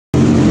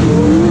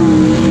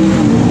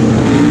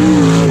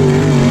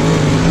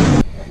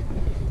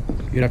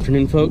Good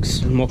afternoon,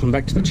 folks, and welcome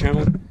back to the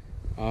channel.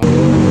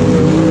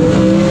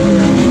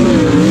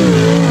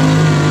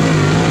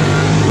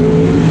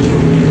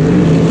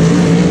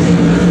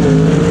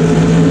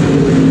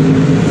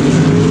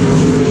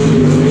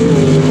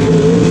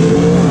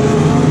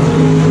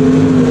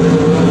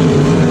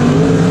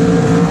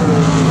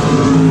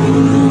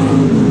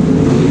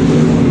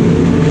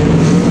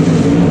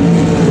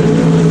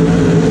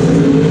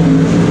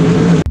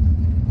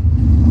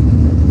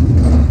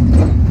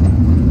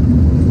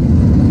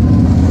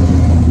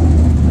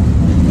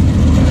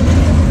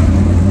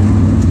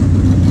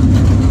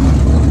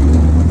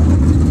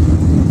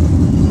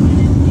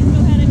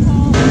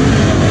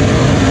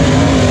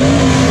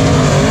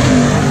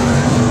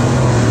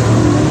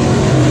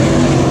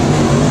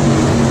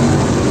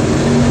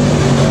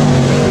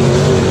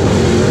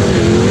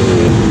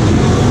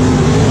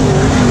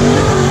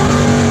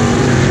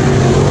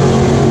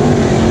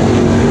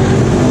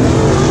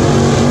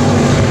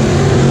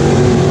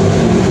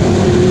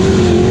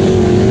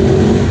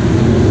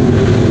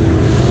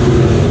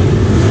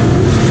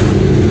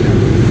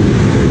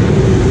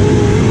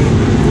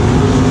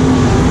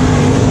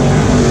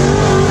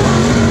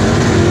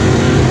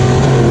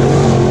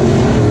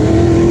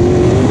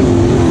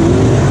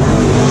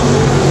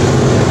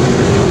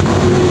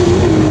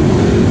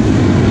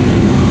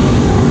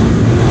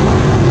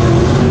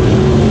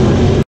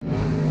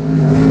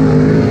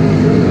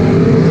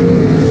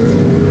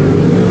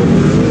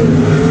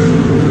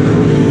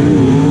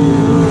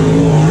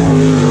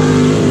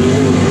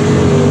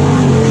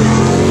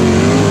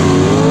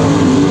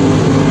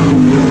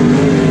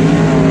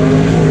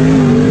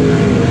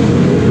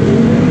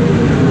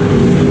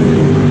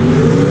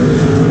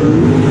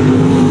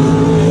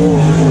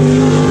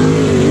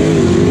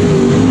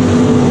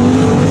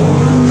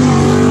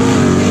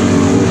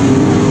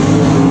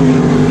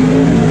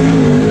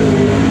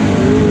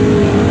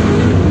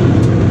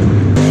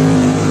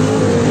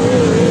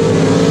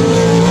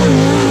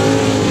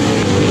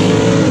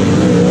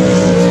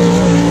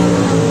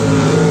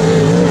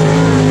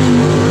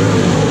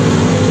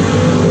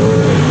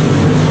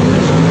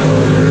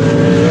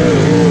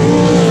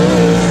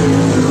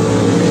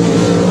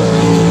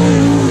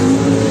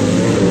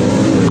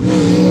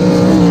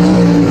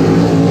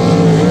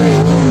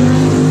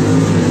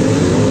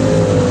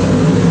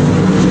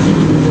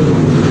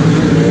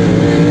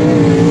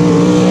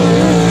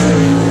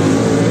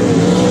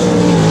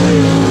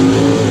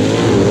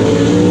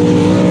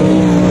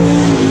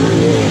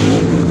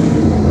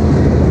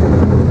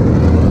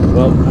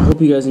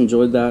 You guys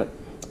enjoyed that.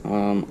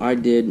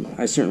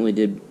 I certainly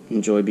did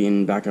enjoy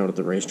being back out at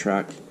the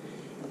racetrack.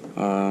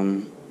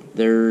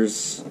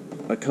 There's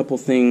a couple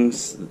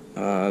things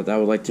that I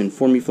would like to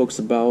inform you folks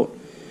about.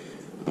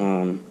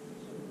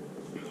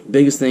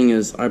 Biggest thing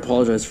is I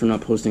apologize for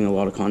not posting a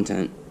lot of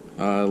content.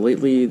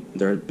 Lately,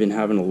 I've been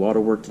having a lot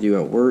of work to do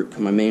at work,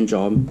 my main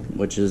job,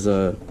 which is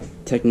a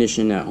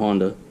technician at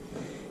Honda,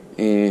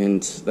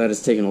 and that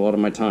has taken a lot of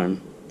my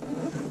time.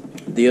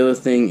 The other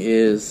thing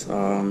is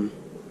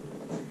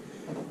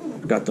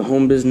got the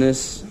home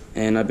business,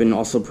 and I've been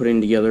also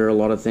putting together a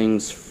lot of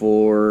things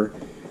for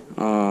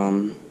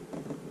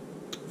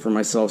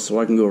myself, so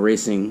I can go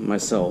racing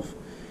myself.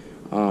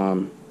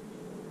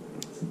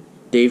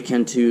 Dave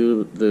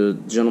Cantu, the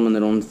gentleman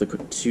that owns the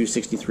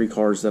 263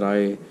 cars that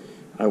I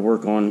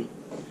work on,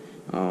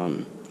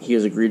 he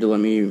has agreed to let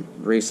me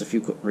race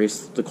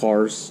the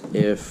cars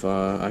if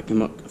I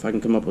can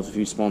come up with a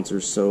few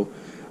sponsors. So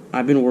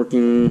I've been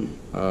working.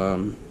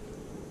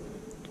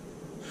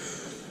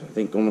 I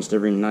think almost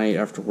every night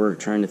after work,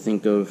 trying to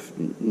think of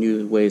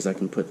new ways I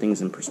can put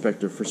things in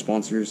perspective for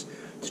sponsors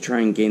to try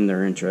and gain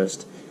their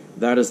interest.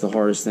 That is the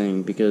hardest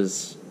thing,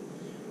 because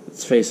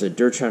let's face it,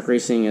 dirt track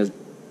racing, as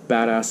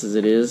badass as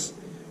it is,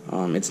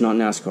 it's not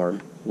NASCAR.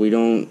 We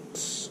don't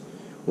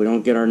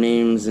get our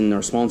names and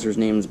our sponsors'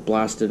 names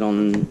blasted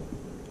on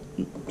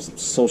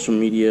social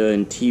media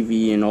and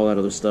TV and all that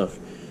other stuff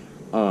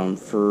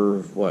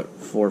for 4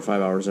 or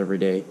 5 hours every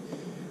day.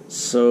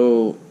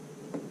 So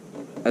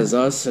as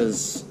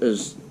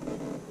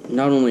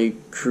not only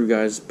crew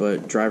guys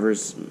but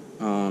drivers,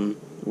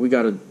 we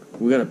gotta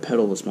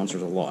peddle the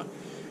sponsors a lot,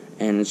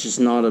 and it's just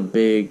not a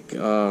big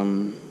how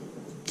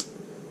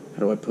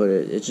do I put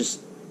it? It's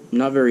just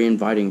not very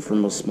inviting for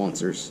most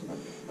sponsors,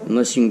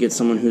 unless you can get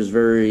someone who's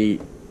very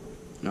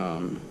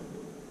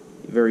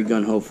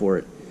gung-ho for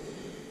it.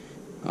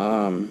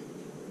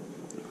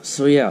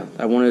 So yeah,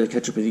 I wanted to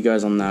catch up with you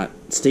guys on that.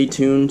 Stay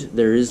tuned.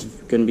 There is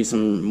going to be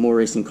some more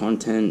racing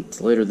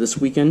content later this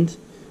weekend.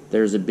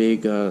 There's a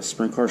big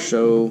sprint car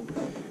show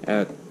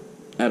at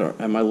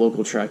my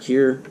local track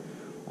here.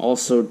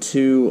 Also,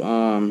 too,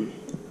 on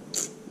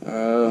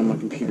my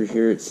computer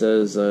here, it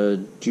says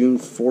June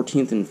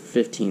 14th and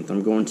 15th.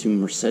 I'm going to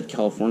Merced,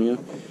 California.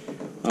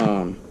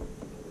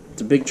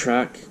 It's a big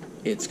track.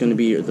 It's going to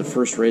be the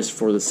first race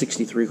for the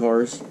 63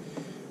 cars.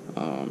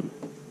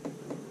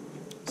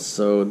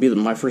 So it'll be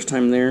my first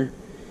time there,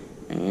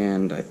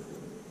 and I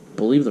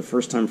believe the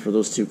first time for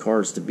those two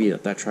cars to be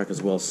at that track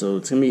as well. So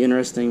it's going to be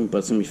interesting, but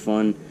it's going to be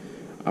fun.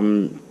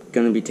 I'm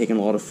going to be taking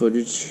a lot of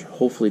footage,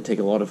 hopefully take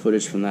a lot of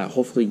footage from that,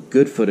 hopefully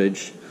good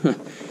footage.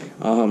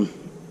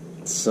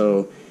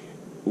 So,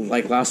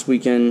 like last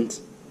weekend,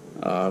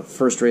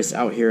 first race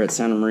out here at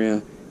Santa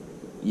Maria,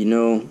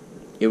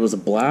 it was a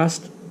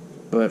blast,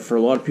 but for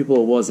a lot of people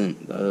it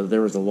wasn't.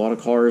 There was a lot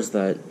of cars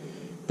that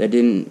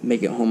didn't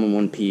make it home in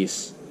one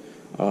piece.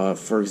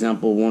 For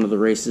example, one of the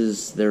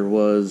races, there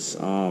was,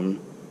 I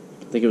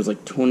think it was like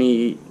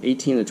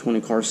 18 to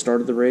 20 cars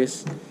started the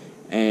race,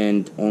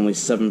 and only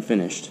 7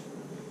 finished.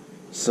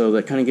 So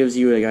that kind of gives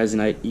you guys,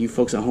 you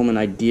folks at home, an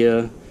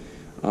idea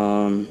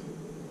of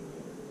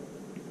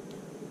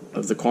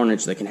the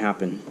carnage that can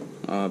happen.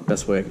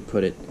 Best way I could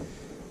put it.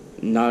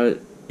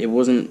 It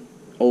wasn't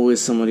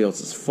always somebody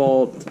else's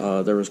fault.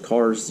 There was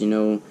cars,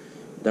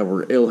 that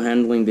were ill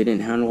handling. They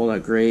didn't handle all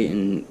that great,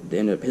 and they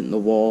ended up hitting the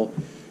wall.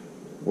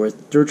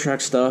 With dirt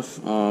track stuff,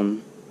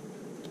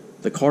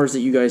 the cars that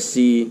you guys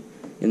see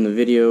in the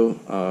video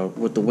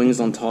with the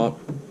wings on top,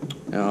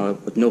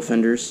 with no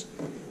fenders,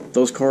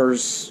 those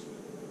cars,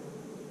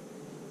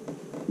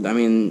 I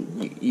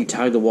mean, you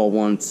tag the wall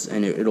once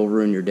and it'll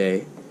ruin your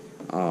day.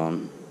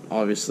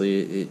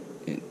 Obviously,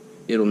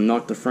 it'll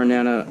knock the front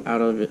end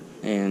out of it,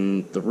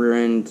 and the rear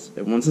end,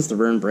 once the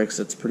rear end breaks,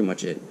 that's pretty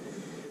much it.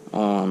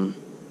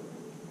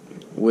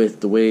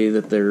 With the way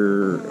that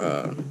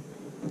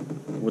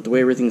with the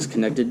way everything's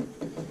connected,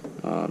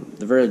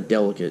 they're very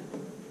delicate.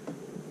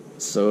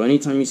 So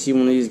anytime you see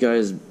one of these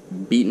guys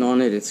beating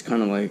on it, it's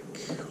kind of like,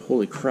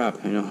 holy crap,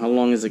 how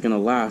long is it going to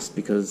last?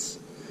 Because,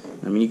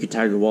 you could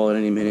tag the wall at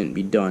any minute and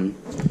be done.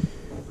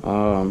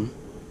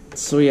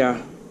 So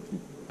yeah,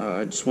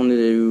 I just wanted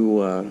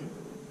to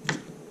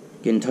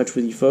get in touch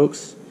with you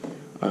folks.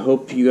 I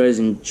hope you guys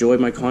enjoy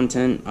my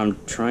content. I'm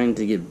trying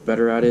to get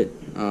better at it.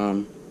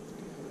 The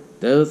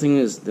other thing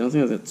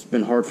that's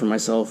been hard for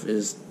myself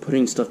is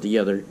putting stuff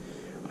together.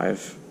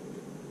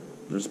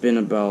 There's been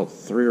about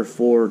 3 or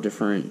 4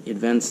 different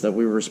events that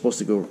we were supposed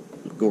to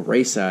go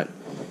race at,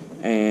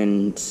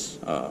 and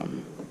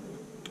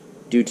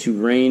due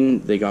to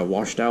rain, they got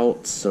washed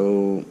out,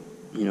 so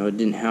it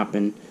didn't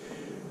happen,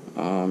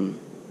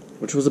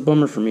 which was a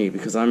bummer for me,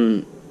 because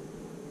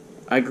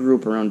I grew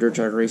up around dirt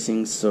track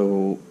racing,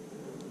 so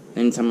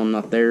anytime I'm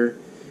not there,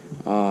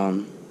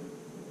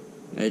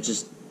 it's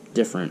just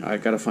different. I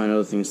gotta find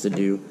other things to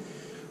do.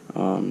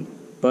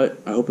 But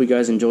I hope you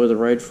guys enjoy the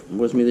ride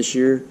with me this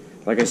year.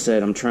 Like I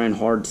said, I'm trying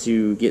hard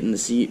to get in the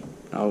seat.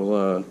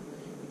 If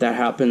that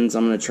happens,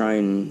 I'm gonna try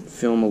and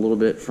film a little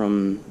bit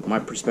from my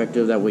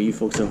perspective. That way, you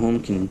folks at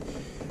home can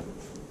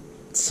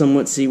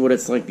somewhat see what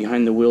it's like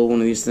behind the wheel of one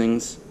of these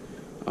things.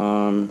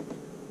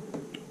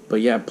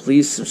 But yeah,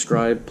 please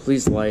subscribe,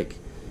 please like,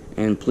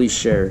 and please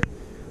share.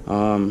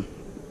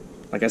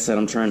 Like I said,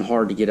 I'm trying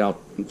hard to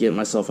get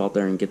myself out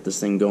there and get this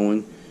thing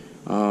going.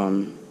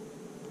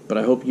 But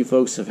I hope you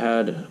folks have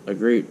had a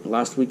great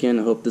last weekend.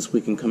 I hope this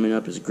weekend coming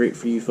up is great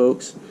for you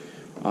folks.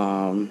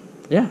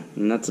 Yeah,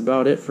 and that's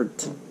about it for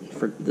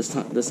this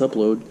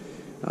upload.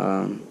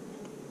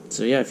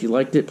 So yeah, if you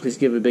liked it, please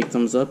give it a big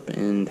thumbs up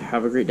and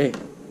have a great day.